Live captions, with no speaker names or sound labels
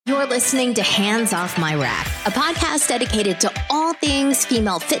You're listening to Hands Off My Rack, a podcast dedicated to all things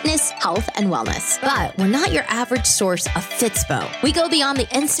female fitness, health, and wellness. But we're not your average source of Fitspo. We go beyond the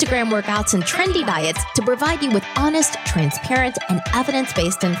Instagram workouts and trendy diets to provide you with honest, transparent, and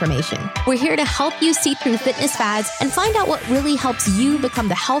evidence-based information. We're here to help you see through fitness fads and find out what really helps you become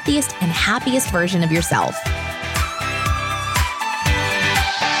the healthiest and happiest version of yourself.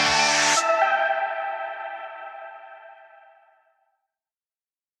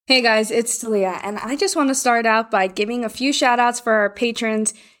 Hey guys, it's Talia, and I just want to start out by giving a few shout outs for our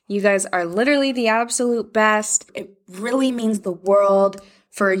patrons. You guys are literally the absolute best. It really means the world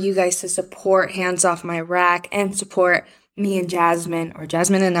for you guys to support Hands Off My Rack and support me and Jasmine, or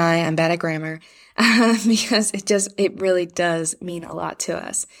Jasmine and I'm bad at grammar, because it really does mean a lot to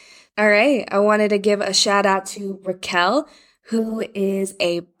us. All right, I wanted to give a shout out to Raquel, who is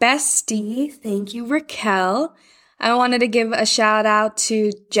a bestie. Thank you, Raquel. I wanted to give a shout out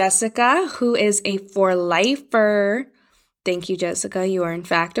to Jessica, who is a for-lifer. Thank you, Jessica. You are, in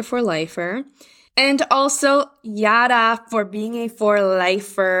fact, a for-lifer. And also Yara for being a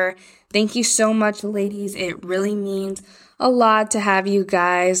for-lifer. Thank you so much, ladies. It really means a lot to have you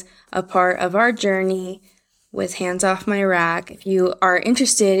guys a part of our journey with Hands Off My Rack. If you are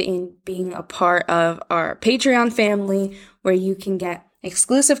interested in being a part of our Patreon family, where you can get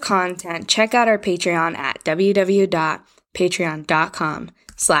exclusive content, check out our Patreon at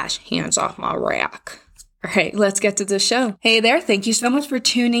www.patreon.com/handsoffmyrack. All right, let's get to the show. Hey there, thank you so much for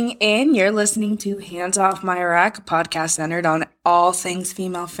tuning in. You're listening to Hands Off My Rack, a podcast centered on all things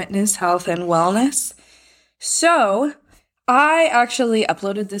female fitness, health, and wellness. So, I actually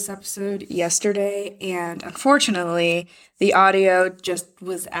uploaded this episode yesterday, and unfortunately, the audio just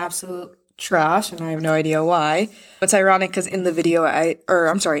was absolute trash, and I have no idea why. It's ironic because in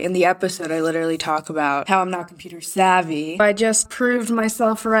the episode, I literally talk about how I'm not computer savvy. I just proved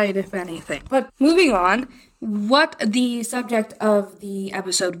myself right, if anything. But moving on, what the subject of the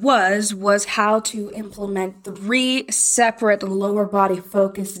episode was how to implement 3 separate lower body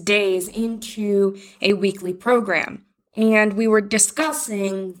focused days into a weekly program. And we were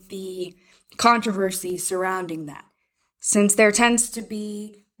discussing the controversy surrounding that, since there tends to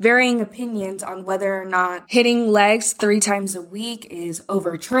be varying opinions on whether or not hitting legs 3 times a week is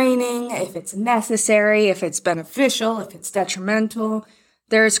overtraining, if it's necessary, if it's beneficial, if it's detrimental.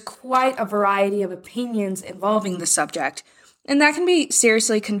 There's quite a variety of opinions involving the subject, and that can be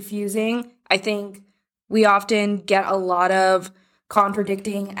seriously confusing. I think we often get a lot of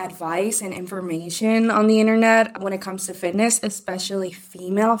contradicting advice and information on the internet when it comes to fitness, especially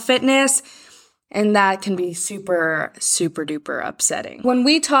female fitness. And that can be super, super duper upsetting. When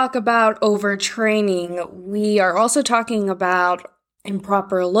we talk about overtraining, we are also talking about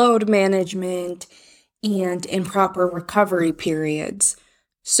improper load management and improper recovery periods.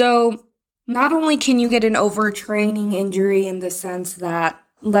 So not only can you get an overtraining injury in the sense that,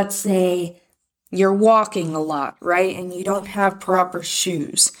 let's say, you're walking a lot, right? And you don't have proper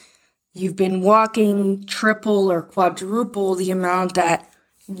shoes. You've been walking triple or quadruple the amount that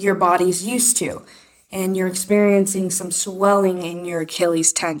your body's used to, and you're experiencing some swelling in your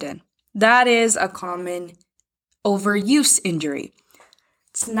Achilles tendon. That is a common overuse injury.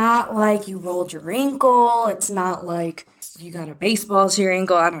 It's not like you rolled your ankle. It's not like you got a baseball to your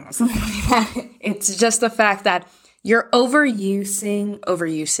ankle. I don't know, something like that. It's just the fact that you're overusing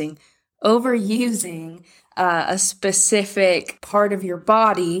a specific part of your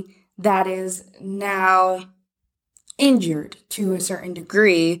body that is now injured to a certain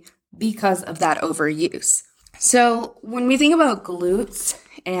degree because of that overuse. So when we think about glutes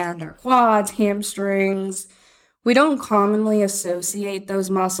and our quads, hamstrings, we don't commonly associate those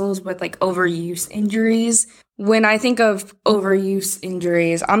muscles with like overuse injuries. When I think of overuse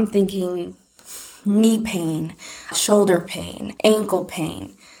injuries, I'm thinking knee pain, shoulder pain, ankle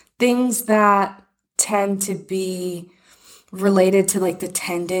pain, things that tend to be related to like the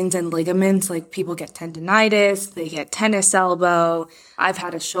tendons and ligaments. Like people get tendonitis, they get tennis elbow. I've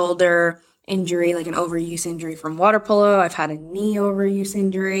had a shoulder injury, like an overuse injury from water polo. I've had a knee overuse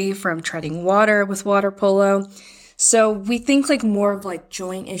injury from treading water with water polo. So we think like more of like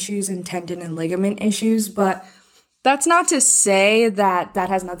joint issues and tendon and ligament issues, but that's not to say that that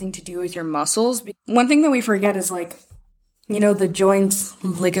has nothing to do with your muscles. One thing that we forget is like, the joints,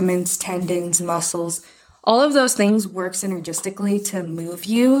 ligaments, tendons, muscles, all of those things work synergistically to move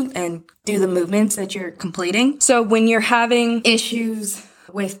you and do the movements that you're completing. So when you're having issues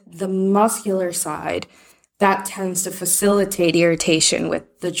with the muscular side, that tends to facilitate irritation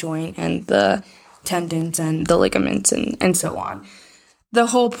with the joint and the tendons and the ligaments and so on. The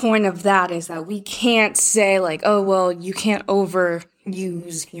whole point of that is that we can't say like, oh, well, you can't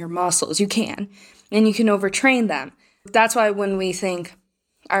use your muscles. You can, and you can overtrain them. That's why when we think,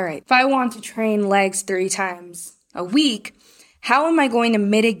 all right, if I want to train legs 3 times a week, how am I going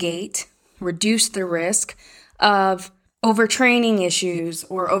to reduce the risk of overtraining issues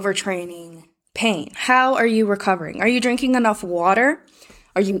or overtraining pain? How are you recovering? Are you drinking enough water?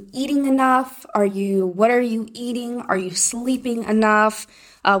 Are you eating enough? What are you eating? Are you sleeping enough?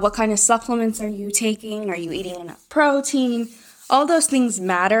 What kind of supplements are you taking? Are you eating enough protein? All those things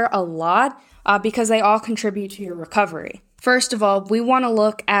matter a lot because they all contribute to your recovery. First of all, we want to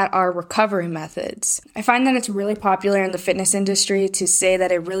look at our recovery methods. I find that it's really popular in the fitness industry to say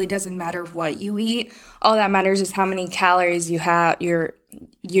that it really doesn't matter what you eat. All that matters is how many calories you're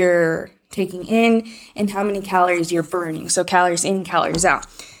taking in and how many calories you're burning. So calories in, calories out.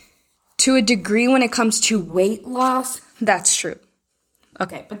 To a degree, when it comes to weight loss, that's true.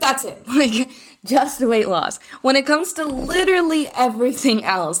 Okay, but that's it. Just weight loss. When it comes to literally everything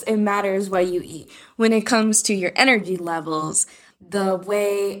else, it matters what you eat. When it comes to your energy levels,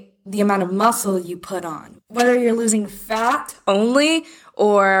 the amount of muscle you put on, whether you're losing fat only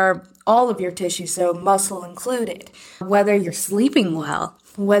or all of your tissue, so muscle included, whether you're sleeping well,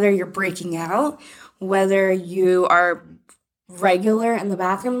 whether you're breaking out, whether you are regular in the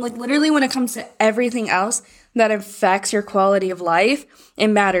bathroom, literally when it comes to everything else that affects your quality of life, it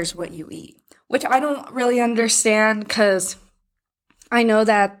matters what you eat. Which I don't really understand because I know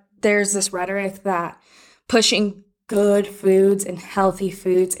that there's this rhetoric that pushing good foods and healthy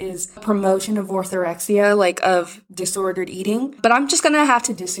foods is a promotion of orthorexia, of disordered eating. But I'm just going to have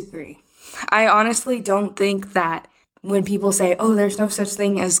to disagree. I honestly don't think that when people say, oh, there's no such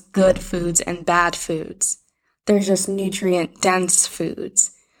thing as good foods and bad foods, there's just nutrient-dense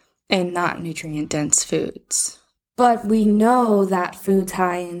foods and not nutrient-dense foods. But we know that foods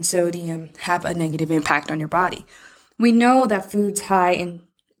high in sodium have a negative impact on your body. We know that foods high in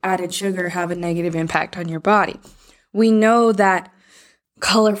added sugar have a negative impact on your body. We know that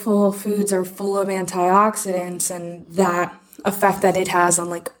colorful foods are full of antioxidants and that effect that it has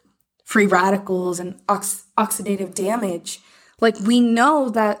on free radicals and oxidative damage. We know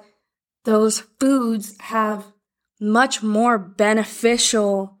that those foods have much more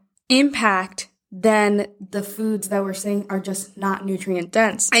beneficial impact than the foods that we're saying are just not nutrient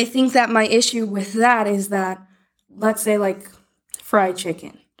dense. I think that my issue with that is that, let's say fried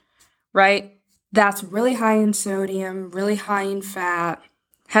chicken, right? That's really high in sodium, really high in fat,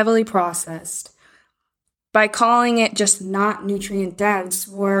 heavily processed. By calling it just not nutrient dense,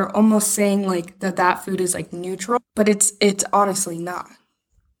 we're almost saying that food is neutral, but it's honestly not.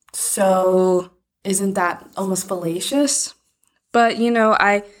 So isn't that almost fallacious? But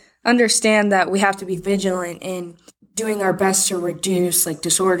I understand that we have to be vigilant in doing our best to reduce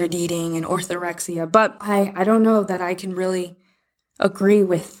disordered eating and orthorexia, but I don't know that I can really agree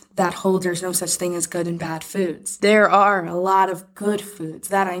with that whole there's no such thing as good and bad foods. There are a lot of good foods,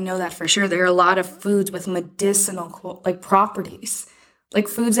 that I know that for sure. There are a lot of foods with medicinal properties,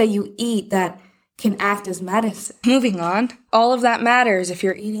 foods that you eat that can act as medicine. Moving on, all of that matters. If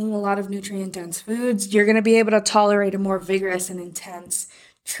you're eating a lot of nutrient-dense foods, you're going to be able to tolerate a more vigorous and intense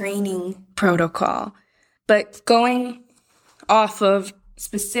training protocol. But going off of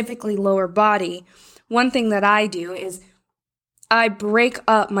specifically lower body, one thing that I do is I break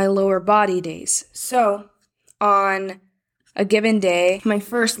up my lower body days. So on a given day, my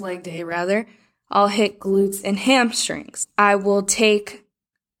first leg day rather, I'll hit glutes and hamstrings. I will take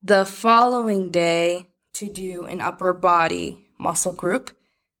the following day to do an upper body muscle group.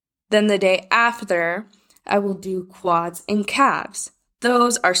 Then the day after, I will do quads and calves.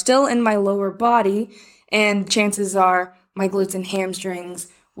 Those are still in my lower body, and chances are my glutes and hamstrings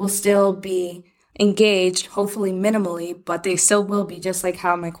will still be engaged, hopefully minimally, but they still will be, just like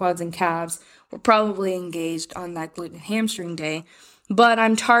how my quads and calves were probably engaged on that glute and hamstring day. But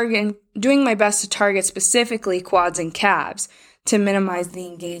I'm doing my best to target specifically quads and calves to minimize the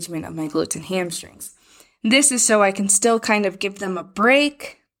engagement of my glutes and hamstrings. This is so I can still kind of give them a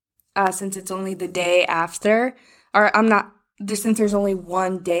break, since it's only the day after, since there's only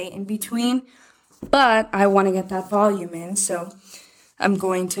one day in between, but I want to get that volume in, so I'm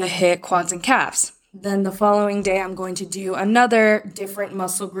going to hit quads and calves. Then the following day, I'm going to do another different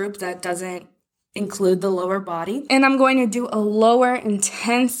muscle group that doesn't include the lower body, and I'm going to do a lower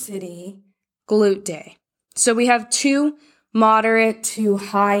intensity glute day. So we have 2 moderate to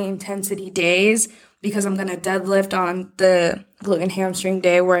high intensity days because I'm going to deadlift on the glute and hamstring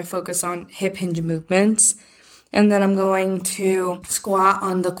day where I focus on hip hinge movements. And then I'm going to squat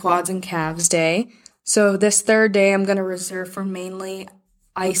on the quads and calves day. So this third day I'm going to reserve for mainly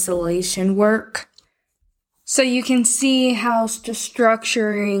isolation work. So you can see how just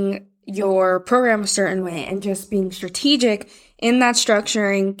structuring your program a certain way and just being strategic in that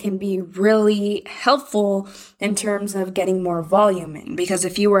structuring can be really helpful in terms of getting more volume in. Because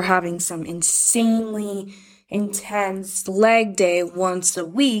if you were having some insanely intense leg day once a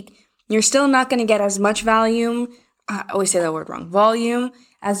week, you're still not going to get as much volume, I always say that word wrong, volume,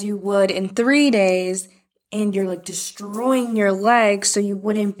 as you would in 3 days, and you're like destroying your legs, so you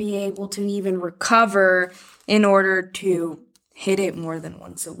wouldn't be able to even recover in order to hit it more than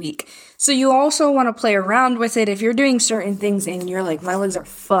once a week. So you also want to play around with it. If you're doing certain things and you're like, my legs are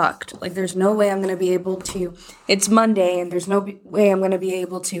fucked, like there's no way I'm going to be able to, it's Monday and there's no way I'm going to be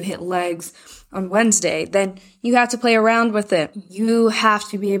able to hit legs on Wednesday, then you have to play around with it. You have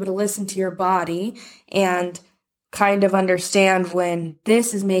to be able to listen to your body and kind of understand when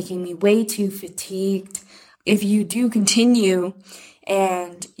this is making me way too fatigued. If you do continue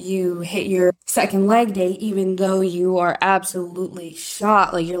and you hit your second leg day, even though you are absolutely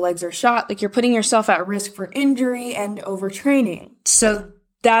shot, like your legs are shot, like you're putting yourself at risk for injury and overtraining. So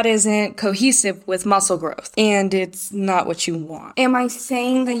that isn't cohesive with muscle growth, and it's not what you want. Am I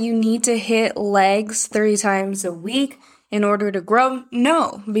saying that you need to hit legs 3 times a week in order to grow?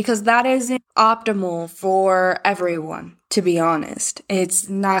 No, because that isn't optimal for everyone, to be honest. It's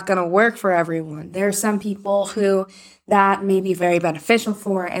not going to work for everyone. There are some people who that may be very beneficial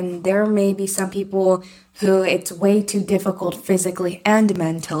for, and there may be some people who it's way too difficult physically and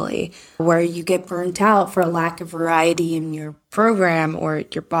mentally, where you get burnt out for a lack of variety in your program, or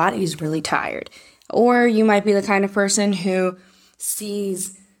your body's really tired. Or you might be the kind of person who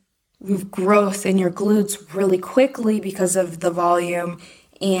sees growth in your glutes really quickly because of the volume,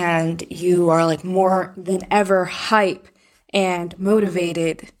 and you are like more than ever hype and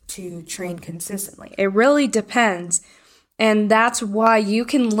motivated to train consistently. It really depends. And that's why you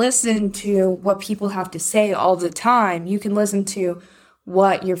can listen to what people have to say all the time. You can listen to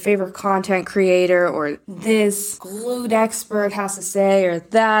what your favorite content creator or this glute expert has to say, or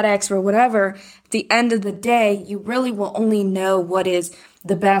that expert, whatever. At the end of the day, you really will only know what is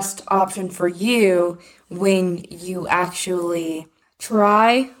the best option for you when you actually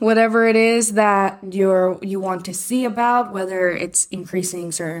try whatever it is that you want to see about, whether it's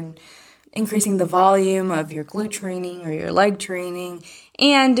increasing the volume of your glute training or your leg training,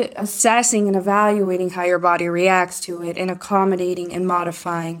 and assessing and evaluating how your body reacts to it and accommodating and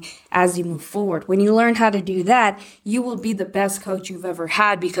modifying as you move forward. When you learn how to do that, you will be the best coach you've ever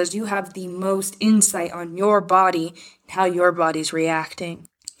had because you have the most insight on your body and how your body's reacting.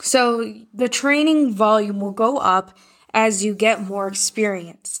 So the training volume will go up as you get more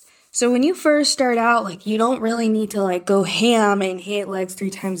experience. So when you first start out, like you don't really need to like go ham and hit legs 3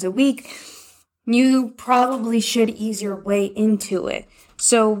 times a week. You probably should ease your way into it.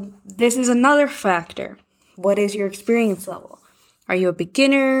 So this is another factor. What is your experience level? Are you a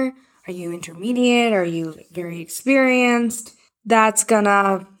beginner? Are you intermediate? Are you very experienced? That's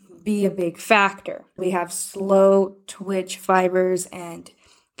gonna be a big factor. We have slow twitch fibers and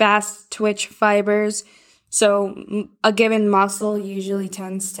fast twitch fibers. So a given muscle usually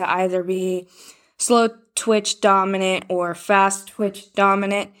tends to either be slow twitch dominant or fast twitch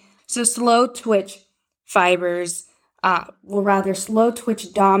dominant. So slow twitch fibers, slow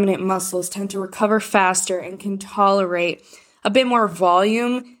twitch dominant muscles tend to recover faster and can tolerate a bit more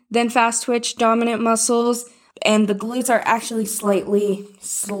volume than fast twitch dominant muscles. And the glutes are actually slightly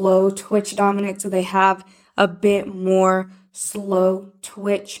slow twitch dominant, so they have a bit more slow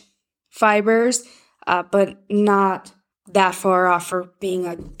twitch fibers. But not that far off for being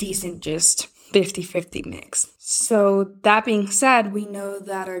a decent just 50-50 mix. So that being said, we know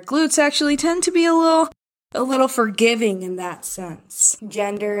that our glutes actually tend to be a little forgiving in that sense.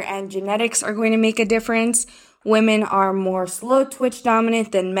 Gender and genetics are going to make a difference. Women are more slow twitch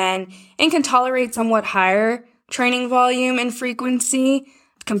dominant than men and can tolerate somewhat higher training volume and frequency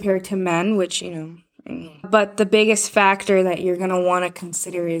compared to men, which, but the biggest factor that you're going to want to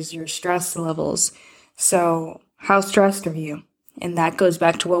consider is your stress levels. So how stressed are you? And that goes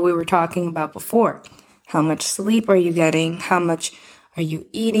back to what we were talking about before. How much sleep are you getting? How much are you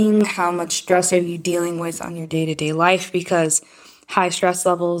eating? How much stress are you dealing with on your day-to-day life? Because high stress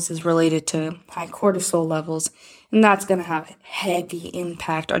levels is related to high cortisol levels, and that's going to have a heavy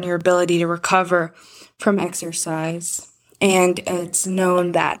impact on your ability to recover from exercise. And it's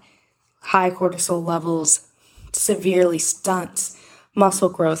known that high cortisol levels severely stunts muscle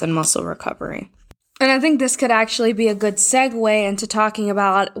growth and muscle recovery. And I think this could actually be a good segue into talking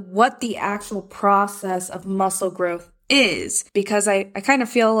about what the actual process of muscle growth is, because I kind of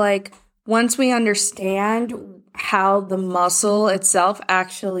feel like once we understand how the muscle itself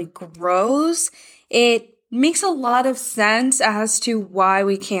actually grows, it makes a lot of sense as to why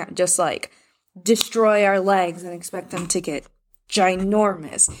we can't just like destroy our legs and expect them to get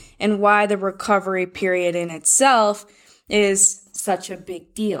ginormous, and why the recovery period in itself is such a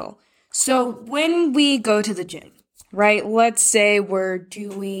big deal. So when we go to the gym, right, let's say we're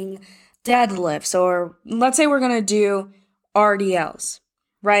doing deadlifts, or let's say we're going to do RDLs,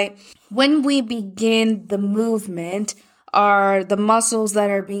 right? When we begin the movement, are the muscles that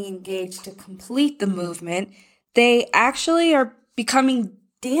are being engaged to complete the movement, they actually are becoming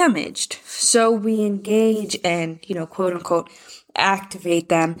damaged. So we engage and, quote unquote, activate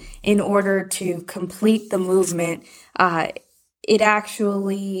them in order to complete the movement. It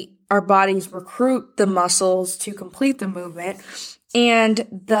actually, our bodies recruit the muscles to complete the movement, and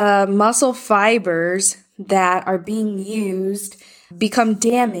the muscle fibers that are being used become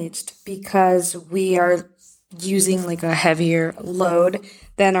damaged because we are using like a heavier load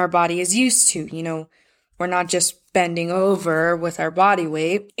than our body is used to. We're not just bending over with our body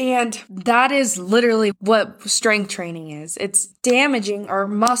weight. And that is literally what strength training is. It's damaging our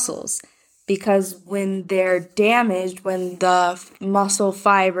muscles, because when they're damaged, when the muscle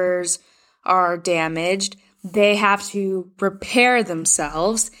fibers are damaged, they have to repair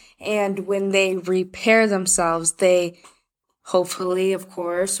themselves. And when they repair themselves, they hopefully, of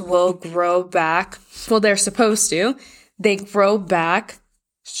course, will grow back. Well, they're supposed to. They grow back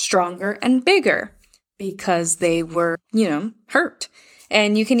stronger and bigger because they were, hurt.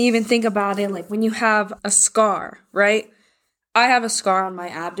 And you can even think about it like when you have a scar, right? I have a scar on my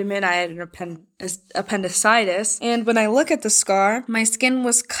abdomen. I had an appendicitis. And when I look at the scar, my skin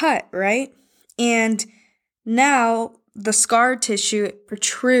was cut, right? And now the scar tissue, it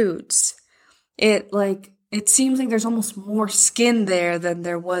protrudes. It seems like there's almost more skin there than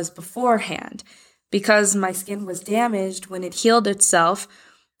there was beforehand. Because my skin was damaged, when it healed itself,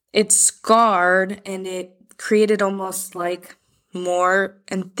 it scarred and it created almost like more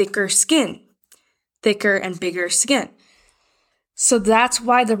and thicker and bigger skin. So that's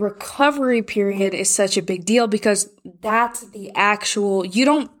why the recovery period is such a big deal, because that's the actual, you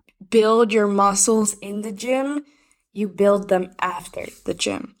don't build your muscles in the gym, you build them after the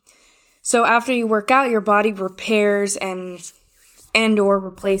gym. So after you work out, your body repairs and or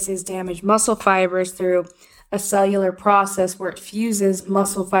replaces damaged muscle fibers through a cellular process where it fuses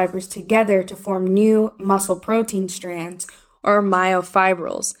muscle fibers together to form new muscle protein strands, or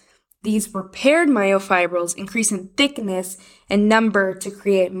myofibrils. These repaired myofibrils increase in thickness and number to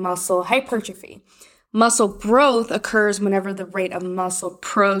create muscle hypertrophy. Muscle growth occurs whenever the rate of muscle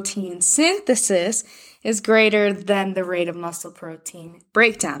protein synthesis is greater than the rate of muscle protein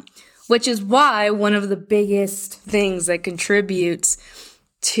breakdown, which is why one of the biggest things that contributes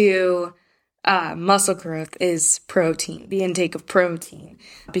to muscle growth is protein, the intake of protein,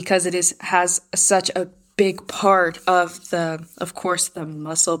 because it has such a big part of the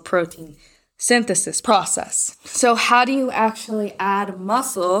muscle protein synthesis process. So how do you actually add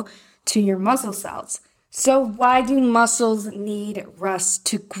muscle to your muscle cells? So why do muscles need rest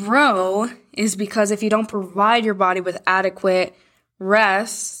to grow is because if you don't provide your body with adequate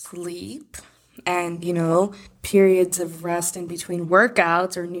rest, sleep, and, periods of rest in between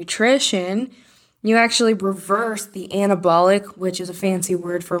workouts or nutrition, you actually reverse the anabolic, which is a fancy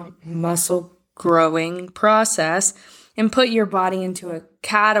word for muscle growing process, and put your body into a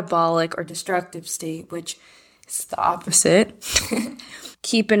catabolic or destructive state, which is the opposite.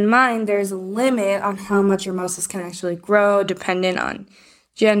 Keep in mind, there's a limit on how much your muscles can actually grow, dependent on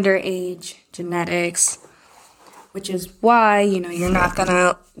gender, age, genetics, which is why, you're not going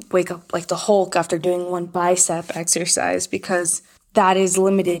to wake up like the Hulk after doing one bicep exercise, because that is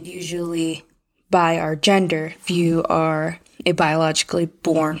limited usually by our gender if you are a biologically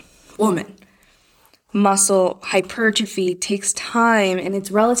born woman. Muscle hypertrophy takes time, and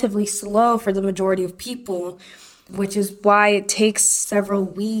it's relatively slow for the majority of people, which is why it takes several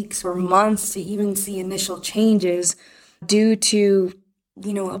weeks or months to even see initial changes due to,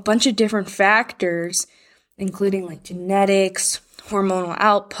 a bunch of different factors, including like genetics, hormonal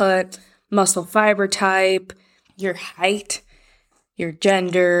output, muscle fiber type, your height, your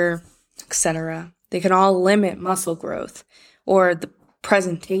gender, etc. They can all limit muscle growth or the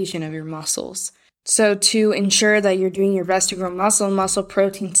presentation of your muscles. So to ensure that you're doing your best to grow muscle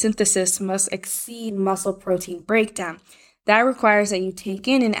protein synthesis must exceed muscle protein breakdown. That requires that you take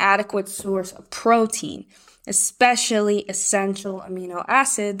in an adequate source of protein, especially essential amino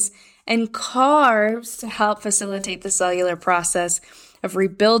acids and carbs, to help facilitate the cellular process of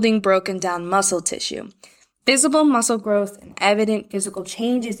rebuilding broken down muscle tissue. Visible muscle growth and evident physical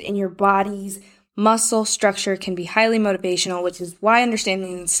changes in your body's muscle structure can be highly motivational, which is why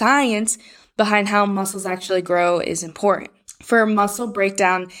understanding the science behind how muscles actually grow is important. For muscle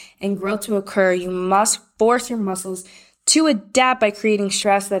breakdown and growth to occur, you must force your muscles to adapt by creating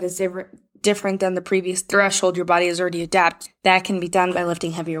stress that is different than the previous threshold your body has already adapted. That can be done by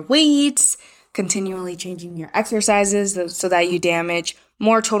lifting heavier weights, continually changing your exercises so that you damage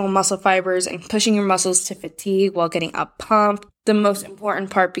more total muscle fibers, and pushing your muscles to fatigue while getting a pump. The most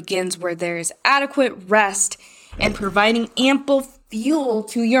important part begins where there is adequate rest and providing ample fuel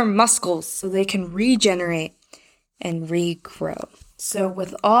to your muscles so they can regenerate and regrow. So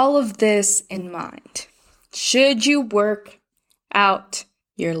with all of this in mind, should you work out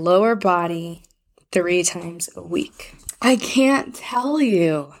your lower body 3 times a week? I can't tell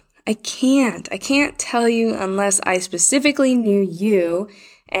you. I can't tell you unless I specifically knew you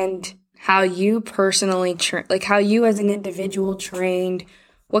and how you personally how you as an individual trained,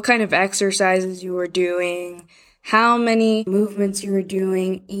 what kind of exercises you were doing, how many movements you were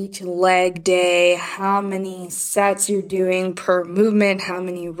doing each leg day, how many sets you're doing per movement, how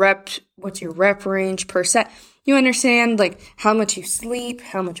many reps, what's your rep range per set. You understand, how much you sleep,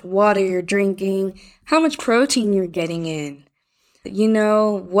 how much water you're drinking, how much protein you're getting in. You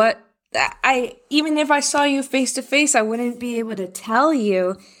know what? Even if I saw you face to face, I wouldn't be able to tell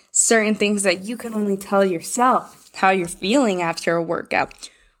you certain things that you can only tell yourself. How you're feeling after a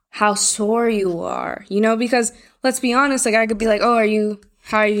workout, how sore you are, because let's be honest, I could be like, how are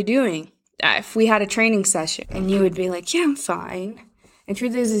you doing? If we had a training session and you would be like, yeah, I'm fine. And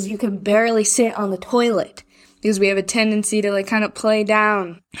truth is you can barely sit on the toilet because we have a tendency to kind of play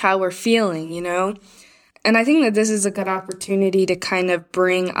down how we're feeling, And I think that this is a good opportunity to kind of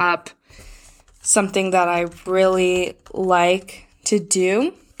bring up something that I really like to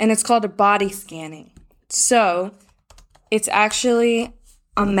do, and it's called a body scanning. So it's actually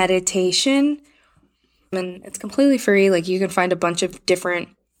a meditation, and it's completely free. You can find a bunch of different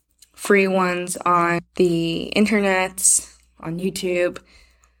free ones on the internet, on YouTube.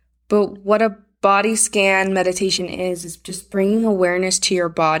 But what a body scan meditation is just bringing awareness to your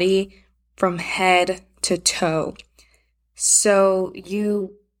body from head to toe. So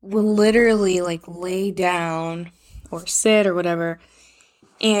you will literally lay down or sit or whatever,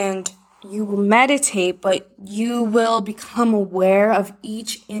 and you will meditate, but you will become aware of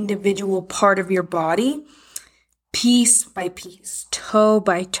each individual part of your body, piece by piece, toe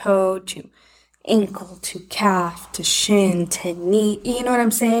by toe, to ankle, to calf, to shin, to knee, you know what I'm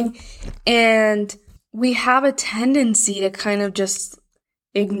saying? And we have a tendency to kind of just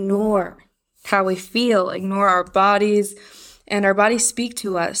ignore how we feel, ignore our bodies, and our bodies speak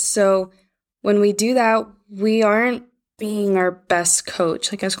to us. So when we do that, we aren't being our best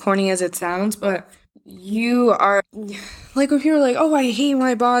coach, as corny as it sounds, but you are, when people are like, oh, I hate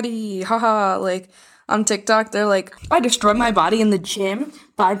my body, haha, on TikTok, they're like, I destroy my body in the gym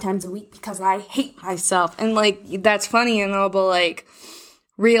 5 times a week because I hate myself. And that's funny and all, but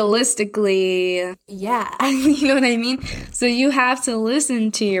realistically, yeah, you know what I mean? So you have to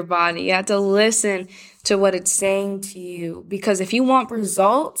listen to your body. You have to listen to what it's saying to you, because if you want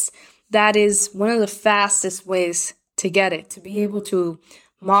results, that is one of the fastest ways to get it, to be able to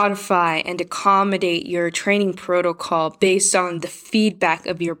modify and accommodate your training protocol based on the feedback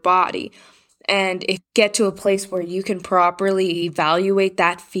of your body. And if you get to a place where you can properly evaluate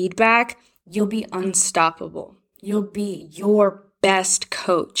that feedback, you'll be unstoppable. You'll be your best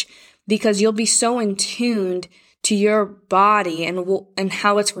coach because you'll be so in tuned to your body and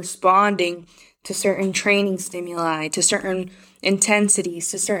how it's responding to certain training stimuli, to certain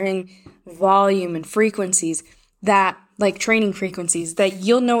intensities, to certain volume and frequencies that, training frequencies, that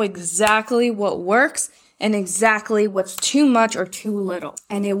you'll know exactly what works and exactly what's too much or too little.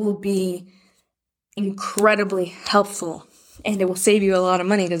 And it will be incredibly helpful, and it will save you a lot of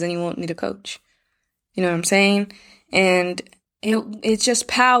money because then you won't need a coach. You know what I'm saying? And it's just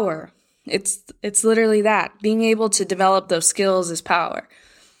power. It's literally that. Being able to develop those skills is power.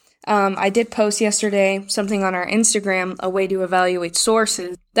 I did post yesterday something on our Instagram, a way to evaluate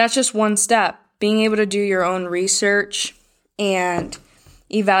sources. That's just one step. Being able to do your own research and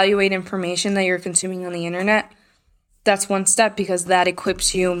evaluate information that you're consuming on the internet. That's one step, because that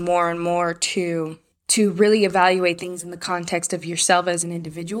equips you more and more to really evaluate things in the context of yourself as an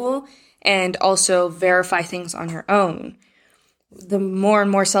individual, and also verify things on your own. The more and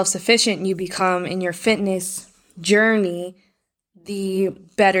more self-sufficient you become in your fitness journey, the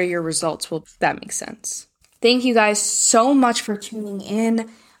better your results will, if that makes sense. Thank you guys so much for tuning in.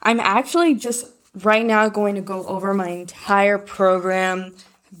 I'm actually just right now going to go over my entire program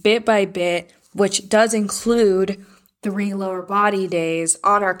bit by bit, which does include 3 lower body days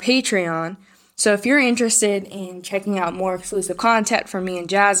on our Patreon. So if you're interested in checking out more exclusive content from me and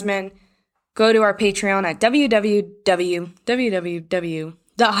Jasmine, go to our Patreon at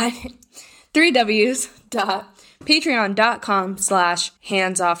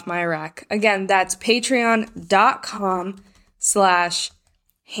www.patreon.com/handsoffmyrack. Again, that's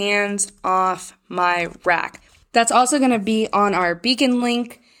patreon.com/handsoffmyrack. That's also going to be on our beacon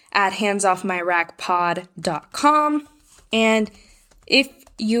link at handsoffmyrackpod.com. And if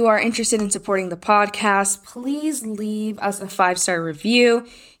you are interested in supporting the podcast, please leave us a 5-star review.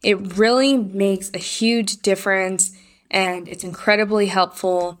 It really makes a huge difference, and it's incredibly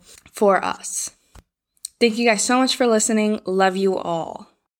helpful for us. Thank you guys so much for listening. Love you all.